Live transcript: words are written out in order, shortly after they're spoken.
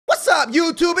up,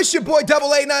 YouTube? It's your boy Double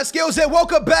A9 Skills, and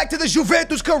welcome back to the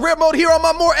Juventus career mode here on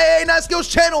my More AA9 Skills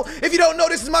channel. If you don't know,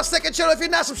 this is my second channel. If you're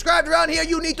not subscribed around here,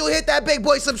 you need to hit that big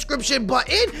boy subscription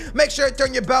button. Make sure to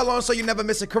turn your bell on so you never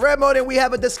miss a career mode. And we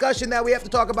have a discussion that we have to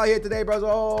talk about here today, bros.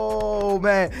 Oh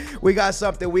man, we got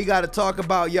something we got to talk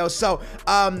about, yo. So,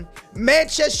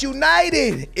 Manchester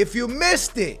United, if you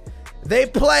missed it, they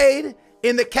played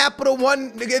in the capital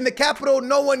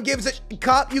no one gives a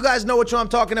cup. You guys know what I'm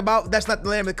talking about. That's not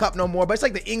the name of the cup no more, but it's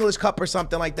like the English Cup or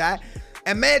something like that.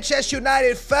 And Manchester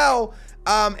United fell,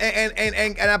 and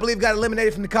I believe got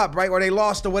eliminated from the cup, right? Or they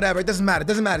lost or whatever. It doesn't matter. It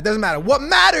doesn't matter. It doesn't matter. What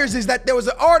matters is that there was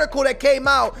an article that came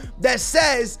out that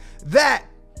says that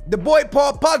the boy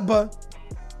Paul Pogba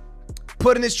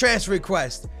put in his transfer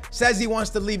request. Says he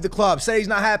wants to leave the club. Says he's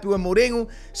not happy with Mourinho.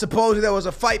 Supposedly there was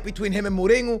a fight between him and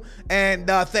Mourinho, and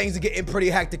things are getting pretty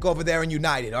hectic over there in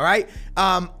United. All right,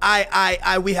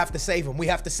 we have to save him. We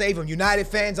have to save him. United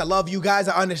fans, I love you guys.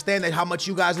 I understand that how much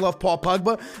you guys love Paul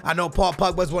Pogba. I know Paul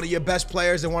Pogba is one of your best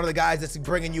players and one of the guys that's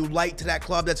bringing you light to that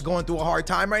club that's going through a hard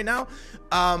time right now.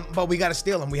 But we got to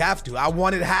steal him. We have to. I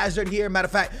wanted Hazard here. Matter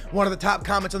of fact, one of the top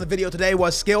comments on the video today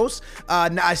was Skills.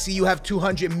 Now I see you have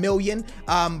 200 million.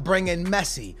 Bring in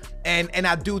Messi. And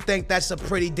I do think that's a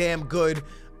pretty damn good,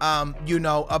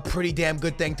 a pretty damn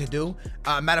good thing to do.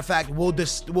 Matter of fact,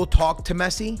 we'll talk to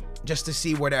Messi just to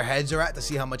see where their heads are at, to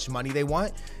see how much money they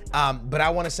want. But I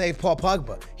want to save Paul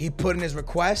Pogba. He put in his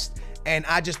request, and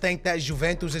I just think that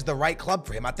Juventus is the right club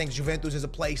for him. I think Juventus is a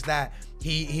place that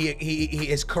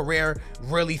his career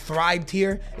really thrived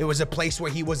here. It was a place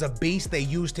where he was a beast. They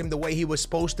used him the way he was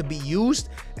supposed to be used,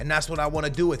 and that's what I want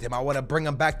to do with him. I want to bring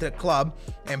him back to the club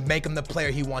and make him the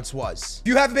player he once was. If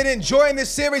you have been enjoying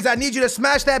this series, I need you to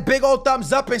smash that big old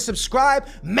thumbs up and subscribe.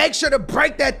 Make sure to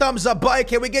break that thumbs up button.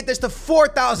 Can we get this to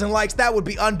 4,000 likes? That would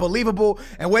be unbelievable.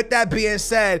 And with that being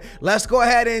said, let's go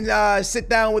ahead and sit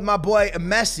down with my boy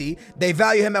Messi. They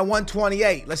value him at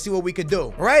 128. Let's see what we could do.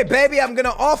 All right, baby, I'm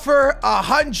gonna offer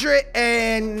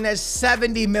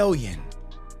 170 million.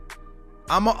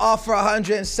 I'm gonna offer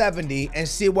 170 and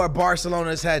see where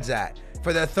Barcelona's head's at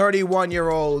for the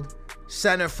 31-year-old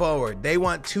center forward. They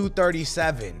want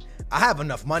 237. I have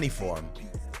enough money for him.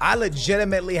 I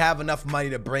legitimately have enough money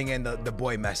to bring in the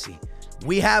boy Messi.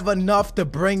 We have enough to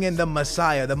bring in the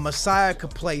Messiah. The Messiah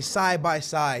could play side by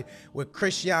side with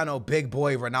Cristiano Big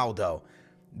Boy Ronaldo.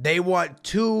 They want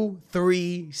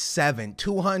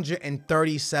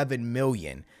 237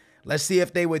 million. Let's see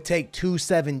if they would take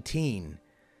 217.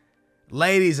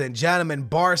 Ladies and gentlemen,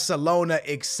 Barcelona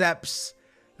accepts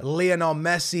Lionel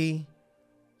Messi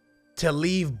to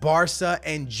leave Barca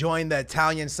and join the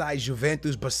Italian side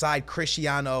Juventus beside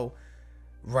Cristiano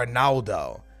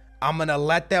Ronaldo. I'm going to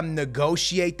let them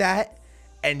negotiate that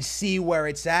and see where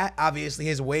it's at. Obviously,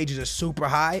 his wages are super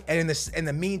high. And in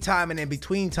the meantime and in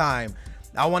between time,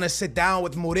 I want to sit down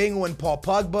with Mourinho and Paul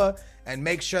Pogba and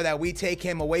make sure that we take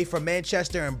him away from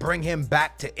Manchester and bring him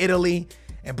back to Italy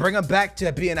and bring him back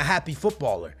to being a happy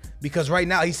footballer. Because right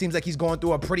now he seems like he's going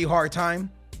through a pretty hard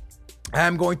time. I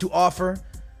am going to offer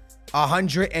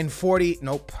 140.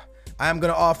 Nope. I am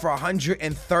going to offer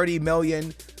 130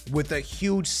 million with a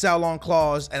huge sell-on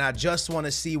clause. And I just want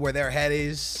to see where their head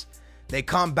is. They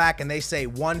come back and they say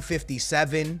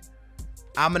 157.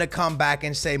 I'm going to come back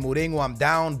and say, Mourinho, I'm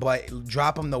down, but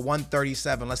drop him to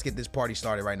 137. Let's get this party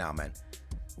started right now, man.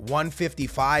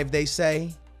 155, they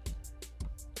say.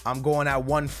 I'm going at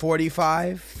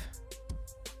 145.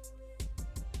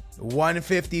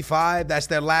 155, that's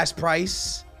their last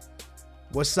price.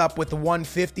 What's up with the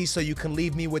 150 so you can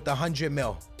leave me with the 100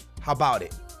 mil? How about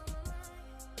it?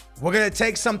 We're going to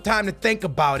take some time to think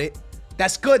about it.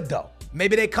 That's good, though.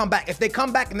 Maybe they come back. If they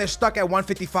come back and they're stuck at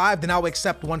 155, then I'll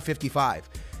accept 155.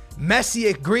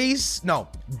 Messi agrees. No,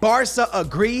 Barca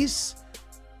agrees.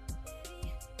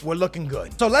 We're looking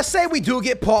good. So let's say we do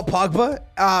get Paul Pogba.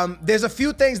 There's a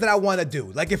few things that I want to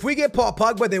do. Like if we get Paul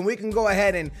Pogba, then we can go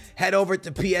ahead and head over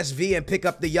to PSV and pick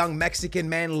up the young Mexican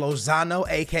man Lozano,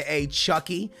 aka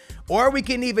Chucky. Or we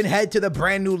can even head to the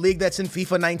brand new league that's in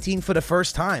FIFA 19 for the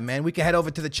first time, man. We can head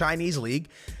over to the Chinese league.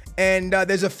 And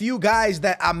there's a few guys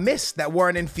that I missed that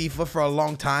weren't in FIFA for a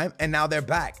long time, and now they're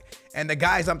back. And the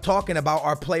guys I'm talking about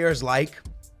are players like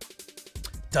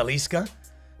Talisca,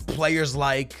 players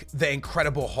like the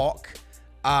Incredible Hulk.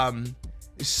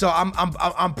 So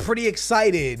I'm pretty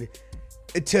excited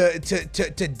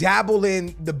to dabble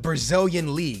in the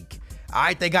Brazilian league. All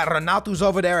right, they got Ronaldo's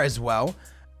over there as well.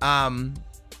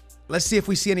 Let's see if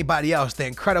we see anybody else. The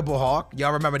Incredible Hulk.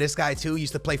 Y'all remember this guy too? He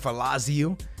used to play for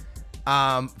Lazio.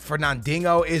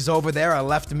 Fernandinho is over there, a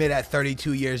left mid at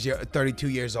 32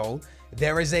 years old.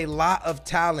 There is a lot of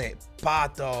talent.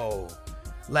 Pato.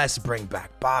 Let's bring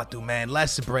back Batu, man.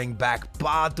 Let's bring back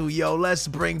Batu, yo. Let's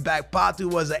bring back Batu.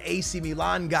 Was an AC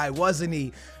Milan guy, wasn't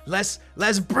he? Let's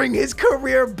bring his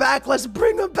career back. Let's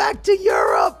bring him back to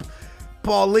Europe.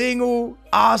 Paulinho,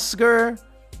 Oscar,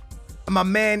 my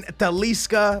man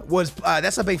Talisca was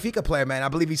that's a Benfica player, man. I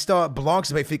believe he still belongs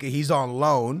to Benfica. He's on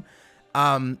loan.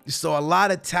 So a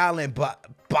lot of talent, but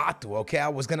Batu, okay? I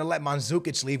was gonna let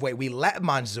Mandzukic leave. Wait, we let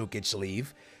Mandzukic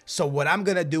leave. So what I'm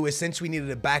gonna do is, since we needed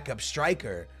a backup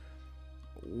striker,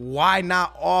 why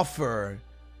not offer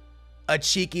a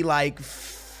cheeky like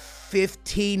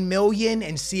 15 million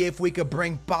and see if we could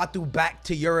bring Batu back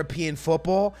to European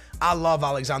football? I love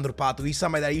Alexandru Batu. He's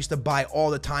somebody that I used to buy all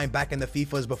the time back in the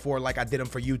FIFAs before, like I did him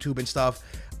for YouTube and stuff.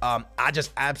 I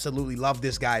just absolutely love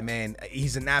this guy, man.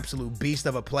 He's an absolute beast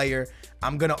of a player.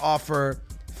 I'm gonna offer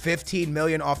 15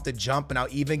 million off the jump, and I'll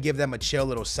even give them a chill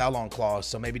little sell-on clause,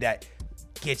 so maybe that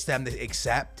gets them to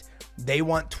accept. They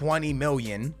want 20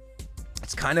 million.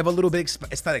 It's kind of a little bit,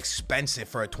 it's not expensive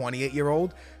for a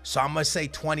 28-year-old. So I'm gonna say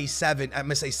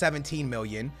 17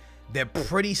 million. They're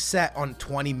pretty set on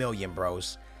 20 million,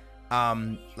 bros.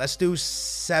 Let's do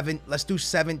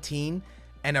 17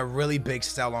 and a really big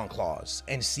sell-on clause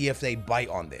and see if they bite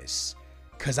on this.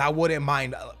 Cause I wouldn't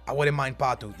mind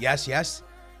Batu. Yes.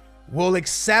 We'll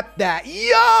accept that.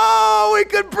 Yo, we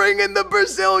could bring in the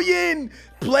Brazilian.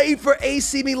 Played for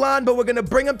AC Milan, but we're gonna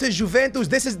bring him to Juventus.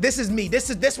 This is me.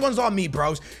 This one's on me,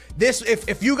 bros.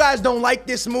 If you guys don't like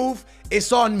this move,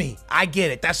 it's on me. I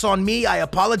get it. That's on me. I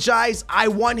apologize. I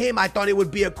want him. I thought it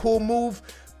would be a cool move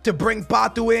to bring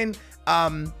Batu in.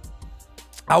 I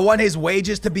want his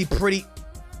wages to be pretty.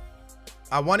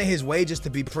 I wanted his wages to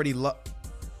be pretty low.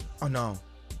 Oh no.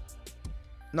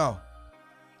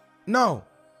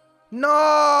 No,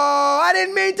 I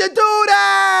didn't mean to do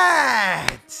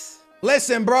that.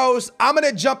 Listen, bros, I'm going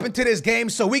to jump into this game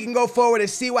so we can go forward and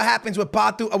see what happens with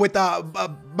Batu, with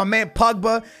my man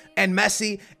Pogba and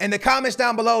Messi. In the comments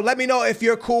down below, let me know if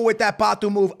you're cool with that Batu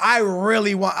move. I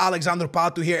really want Alexandru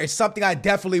Batu here. It's something I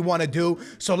definitely want to do.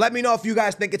 So let me know if you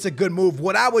guys think it's a good move.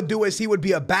 What I would do is he would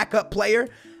be a backup player.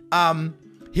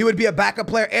 He would be a backup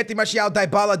player. Anthony Martial,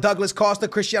 Dybala, Douglas Costa,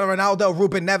 Cristiano Ronaldo,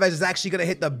 Ruben Neves is actually going to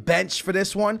hit the bench for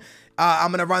this one.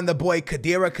 I'm going to run the boy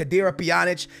Khedira,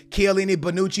 Pjanic, Chiellini,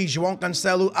 Bonucci, João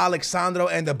Cancelo, Alexandro,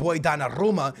 and the boy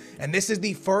Donnarumma. And this is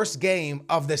the first game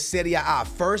of the Serie A,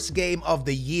 first game of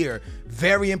the year.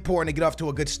 Very important to get off to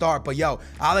a good start. But yo,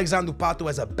 Alexandru Batu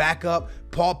as a backup,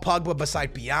 Paul Pogba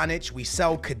beside Pjanic. We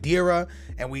sell Khedira,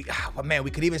 and we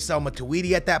could even sell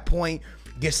Matuidi at that point.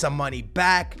 Get some money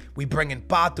back. We bring in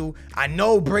Batu. I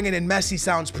know bringing in Messi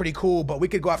sounds pretty cool, but we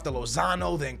could go after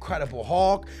Lozano, the Incredible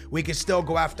Hulk. We could still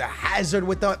go after Hazard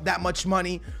with that much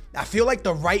money. I feel like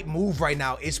the right move right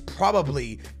now is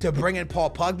probably to bring in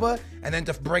Paul Pogba and then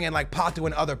to bring in like Batu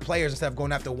and other players instead of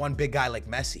going after one big guy like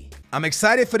Messi. I'm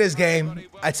excited for this game.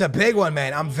 It's a big one,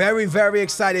 man. I'm very, very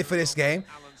excited for this game.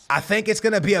 I think it's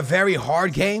going to be a very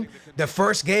hard game. The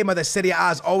first game of the Serie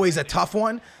A is always a tough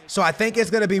one. So I think it's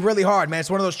going to be really hard, man. It's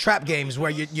one of those trap games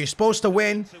where you're supposed to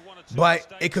win,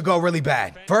 but it could go really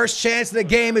bad. First chance of the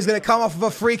game is going to come off of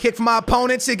a free kick from my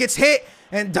opponents. It gets hit,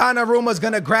 and Donnarumma's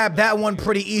going to grab that one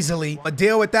pretty easily. A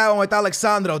deal with that one with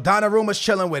Alexandro. Donnarumma's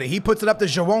chilling with it. He puts it up to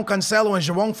João Cancelo, and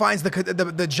João finds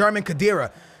the German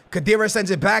Khedira. Khedira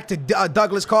sends it back to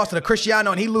Douglas Costa, to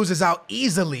Cristiano, and he loses out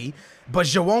easily. But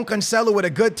João Cancelo with a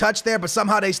good touch there, but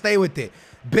somehow they stay with it.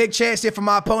 Big chance here for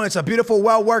my opponents. A beautiful,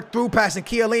 well-worked through pass, and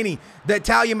Chiellini, the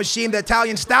Italian machine, the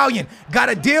Italian stallion, got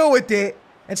to deal with it.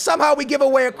 And somehow we give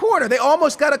away a corner. They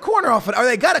almost got a corner off of it. Or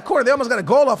they got a corner. They almost got a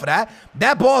goal off of that.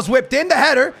 That ball's whipped in the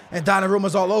header, and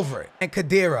Donnarumma's all over it. And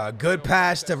Khedira, a good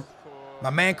pass to my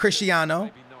man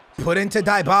Cristiano. Put into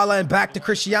Dybala and back to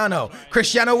Cristiano.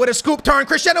 Cristiano with a scoop turn.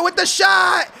 Cristiano with the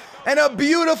shot. And a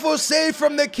beautiful save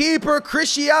from the keeper,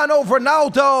 Cristiano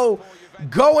Ronaldo.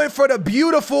 Going for the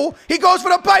beautiful. He goes for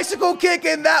the bicycle kick,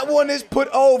 and that one is put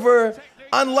over.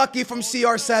 Unlucky from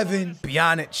CR7.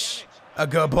 Pjanic. A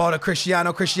good ball to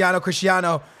Cristiano.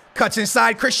 Cristiano. Cuts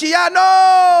inside.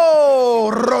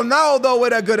 Cristiano! Ronaldo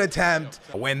with a good attempt.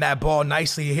 Win that ball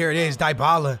nicely. Here it is.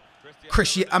 Dybala.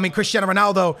 Cristiano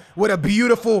Ronaldo with a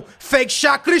beautiful fake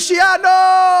shot. Cristiano!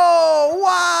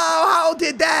 Wow, how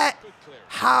did that?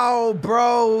 How,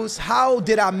 bros? How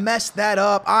did I mess that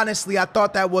up? Honestly, I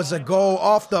thought that was a goal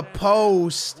off the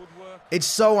post. It's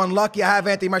so unlucky. I have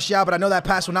Anthony Martial, but I know that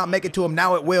pass will not make it to him.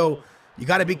 Now it will. You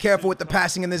got to be careful with the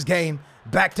passing in this game.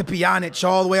 Back to Pjanic,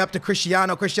 all the way up to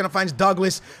Cristiano. Cristiano finds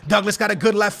Douglas. Douglas got a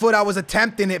good left foot. I was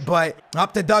attempting it, but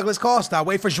up to Douglas Costa. I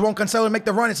wait for João Cancelo to make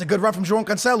the run. It's a good run from João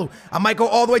Cancelo. I might go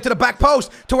all the way to the back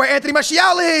post to where Anthony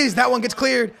Martial is. That one gets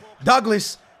cleared.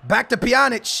 Douglas, back to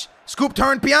Pjanic. Scoop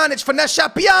turn, Pjanic, finesse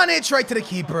shot, Pjanic, right to the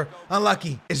keeper.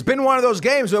 Unlucky. It's been one of those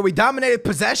games where we dominated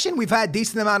possession. We've had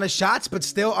decent amount of shots, but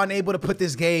still unable to put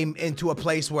this game into a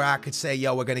place where I could say,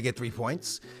 yo, we're going to get 3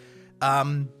 points. I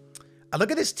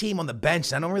look at this team on the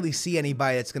bench. I don't really see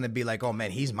anybody that's going to be like, oh,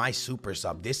 man, he's my super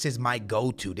sub. This is my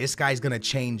go-to. This guy's going to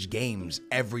change games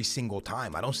every single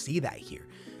time. I don't see that here.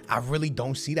 I really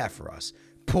don't see that for us.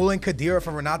 Pulling Khedira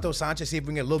from Renato Sanchez, see if we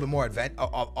can get a little bit more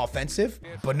offensive.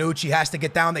 Bonucci has to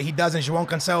get down there. He doesn't. João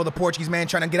Cancelo, the Portuguese man,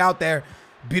 trying to get out there.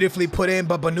 Beautifully put in,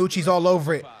 but Bonucci's all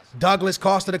over it. Douglas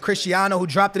Costa to Cristiano, who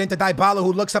dropped it into Dybala,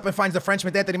 who looks up and finds the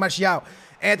Frenchman, Anthony Martial.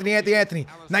 Anthony.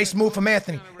 Nice move from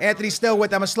Anthony. Anthony's still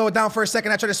with it. I'm going to slow it down for a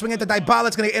second. I try to swing into Dybala.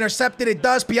 It's going to get intercepted. It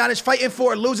does. Pjanic fighting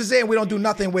for it. Loses it, and we don't do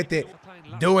nothing with it.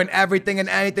 Doing everything and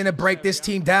anything to break this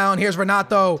team down. Here's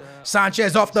Renato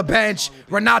Sanchez off the bench.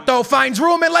 Renato finds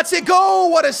room and lets it go.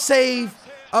 What a save.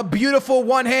 A beautiful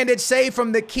one-handed save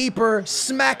from the keeper,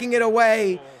 smacking it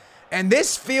away. And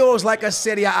this feels like a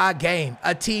Serie A game.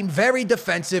 A team very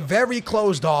defensive, very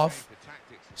closed off,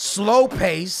 slow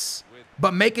pace,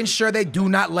 but making sure they do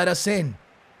not let us in.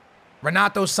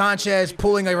 Renato Sanchez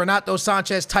pulling a Renato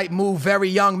Sanchez type move, very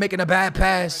young, making a bad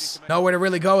pass. Nowhere to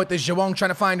really go with this. João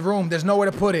trying to find room. There's nowhere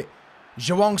to put it.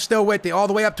 João still with it, all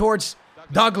the way up towards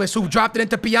Douglas, who dropped it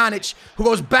into Pjanic, who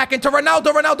goes back into Ronaldo.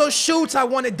 Ronaldo shoots. I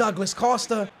wanted Douglas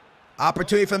Costa.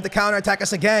 Opportunity for them to counterattack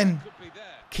us again.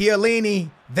 Chiellini,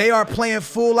 they are playing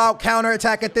full-out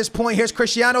counterattack at this point. Here's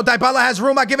Cristiano. Dybala has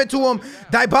room. I give it to him.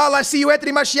 Dybala, I see you.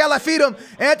 Anthony Martial, I feed him.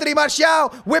 Anthony Martial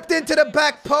whipped into the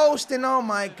back post, and oh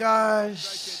my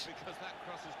gosh.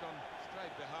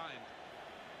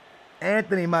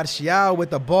 Anthony Martial with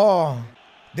the ball.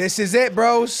 This is it,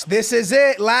 bros. This is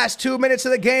it. Last 2 minutes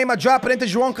of the game. I drop it into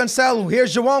João Cancelo.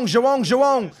 Here's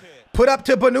João. Put up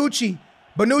to Bonucci.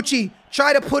 Bonucci,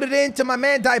 try to put it into my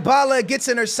man Dybala. It gets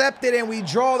intercepted, and we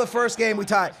draw the first game. We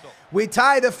tie. We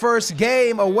tie the first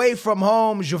game away from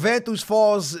home. Juventus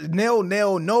falls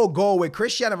 0-0, no goal with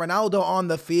Cristiano Ronaldo on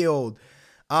the field.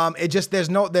 There's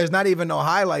not even no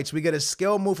highlights. We get a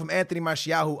skill move from Anthony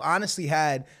Martial, who honestly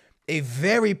had a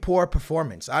very poor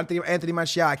performance. Anthony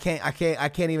Martial, I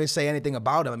can't even say anything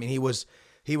about him. I mean, he was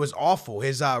awful.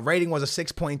 His rating was a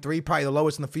 6.3, probably the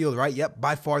lowest in the field, right? Yep,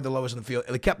 by far the lowest in the field.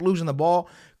 He kept losing the ball,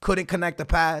 couldn't connect the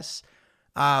pass.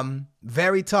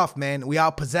 Very tough, man. We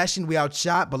outpossessioned, we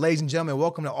outshot, but ladies and gentlemen,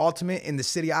 welcome to Ultimate in the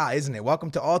Serie A, isn't it?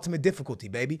 Welcome to Ultimate difficulty,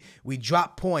 baby. We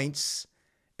drop points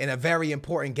in a very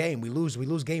important game. We lose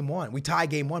game one. We tie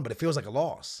game one, but it feels like a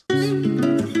loss.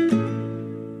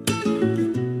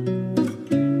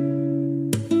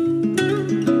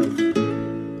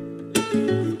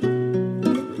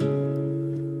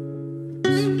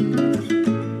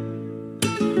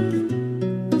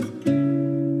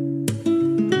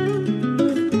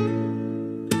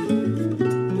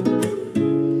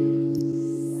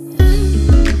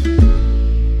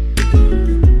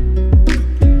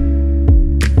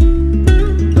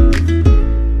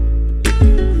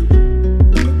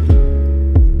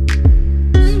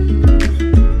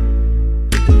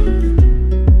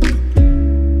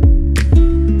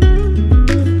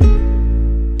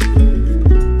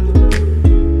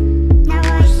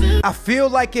 I feel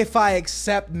like if I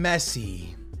accept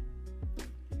Messi,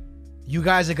 you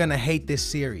guys are gonna hate this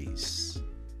series.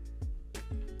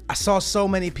 I saw so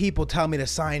many people tell me to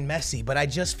sign Messi, but I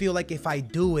just feel like if I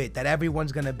do it, that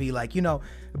everyone's gonna be like, you know,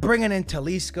 bringing in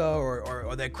Talisca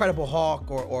or the Incredible Hulk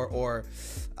or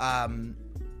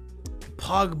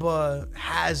Pogba,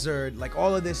 Hazard, like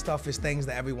all of this stuff is things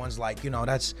that everyone's like, you know,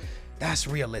 that's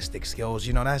realistic skills,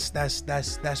 you know,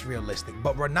 that's realistic.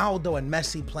 But Ronaldo and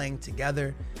Messi playing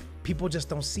together, people just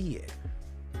don't see it.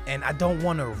 And I don't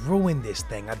want to ruin this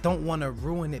thing. I don't want to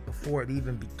ruin it before it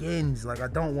even begins. Like, I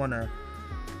don't want to.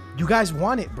 You guys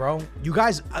want it, bro. You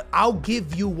guys, I'll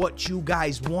give you what you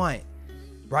guys want,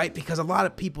 right? Because a lot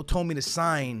of people told me to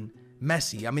sign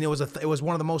Messi. I mean, it was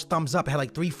one of the most thumbs up. It had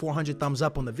like 300-400 thumbs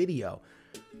up on the video,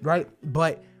 right?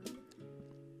 But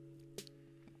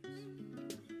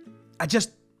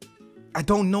I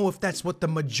don't know if that's what the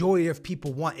majority of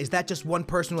people want. Is that just one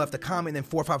person who left a comment and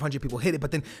 400 or 500 people hit it,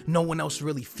 but then no one else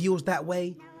really feels that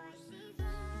way?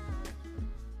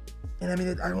 And I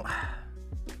mean,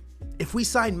 if we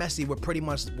sign Messi, we're pretty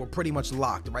much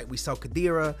locked, right? We sell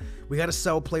Khedira. We got to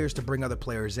sell players to bring other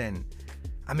players in.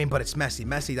 I mean, but it's Messi,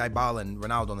 Dybala, and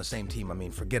Ronaldo on the same team. I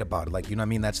mean, forget about it. Like, you know what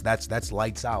I mean? That's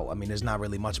lights out. I mean, there's not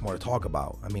really much more to talk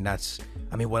about. I mean,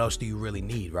 what else do you really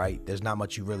need, right? There's not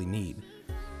much you really need.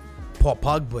 Paul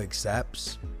Pogba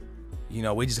accepts. You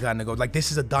know, we just gotta go. Like,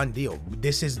 this is a done deal.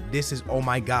 This is. Oh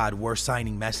my God, we're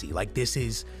signing Messi. Like, this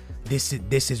is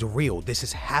real. This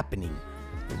is happening.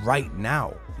 right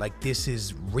now. Like, this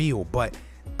is real. But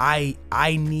I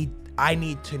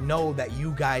need to know that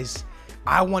you guys,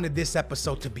 I wanted this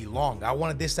episode to be long. I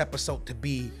wanted this episode to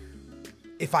be,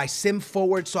 if I sim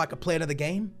forward so I could play another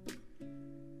game,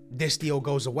 this deal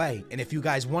goes away. And if you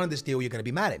guys wanted this deal, you're going to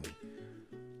be mad at me.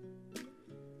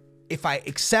 If I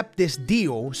accept this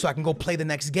deal so I can go play the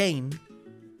next game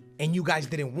and you guys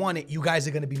didn't want it, you guys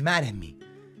are going to be mad at me.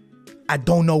 I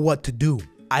don't know what to do.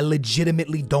 I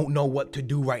legitimately don't know what to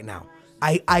do right now.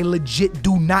 I legit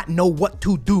do not know what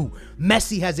to do.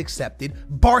 Messi has accepted.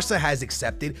 Barca has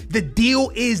accepted. The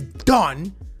deal is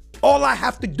done. All I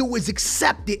have to do is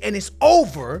accept it and it's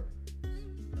over.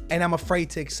 And I'm afraid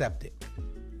to accept it.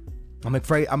 I'm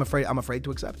afraid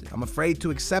to accept it. I'm afraid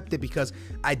to accept it because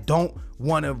I don't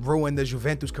want to ruin the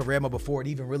Juventus career mode before it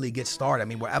even really gets started. I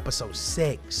mean, we're episode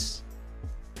 6.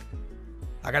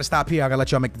 I got to stop here. I got to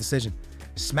let y'all make the decision.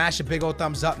 Smash a big old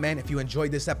thumbs up, man, if you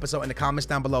enjoyed this episode. In the comments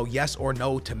down below, yes or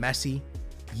no to Messi.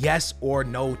 Yes or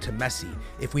no to Messi.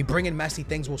 If we bring in Messi,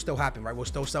 things will still happen, right? We'll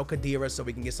still sell Kadira so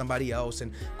we can get somebody else,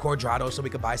 and Cuadrado so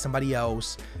we can buy somebody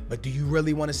else. But do you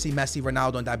really want to see Messi,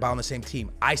 Ronaldo, and Dybala on the same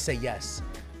team? I say yes.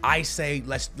 I say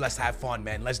let's have fun,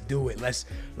 man. Let's do it. Let's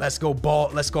go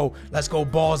balls out.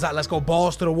 Let's go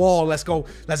balls to the wall. Let's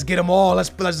get them all. Let's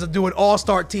do an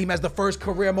all-star team as the first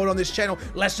career mode on this channel.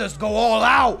 Let's just go all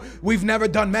out. We've never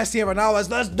done Messi and Ronaldo.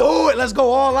 Let's do it. Let's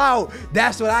go all out.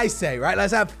 That's what I say, right?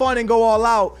 Let's have fun and go all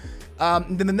out.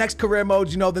 Then the next career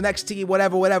modes, you know, the next team,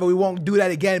 whatever, we won't do that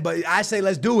again. But I say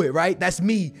let's do it, right? That's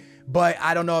me. But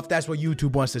I don't know if that's what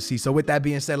YouTube wants to see. So with that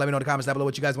being said, let me know in the comments down below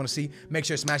what you guys want to see. Make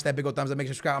sure to smash that big old thumbs up. Make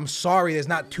sure to subscribe. I'm sorry there's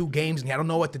not 2 games in here. I don't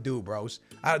know what to do, bros.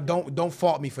 Don't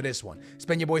fault me for this one.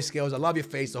 Spend your boy skills. I love your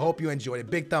face. I hope you enjoyed it.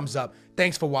 Big thumbs up.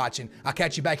 Thanks for watching. I'll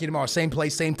catch you back here tomorrow. Same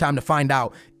place, same time to find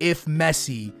out if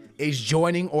Messi is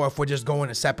joining or if we're just going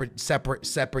a separate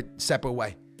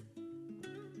way.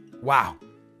 Wow.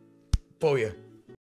 Booyah.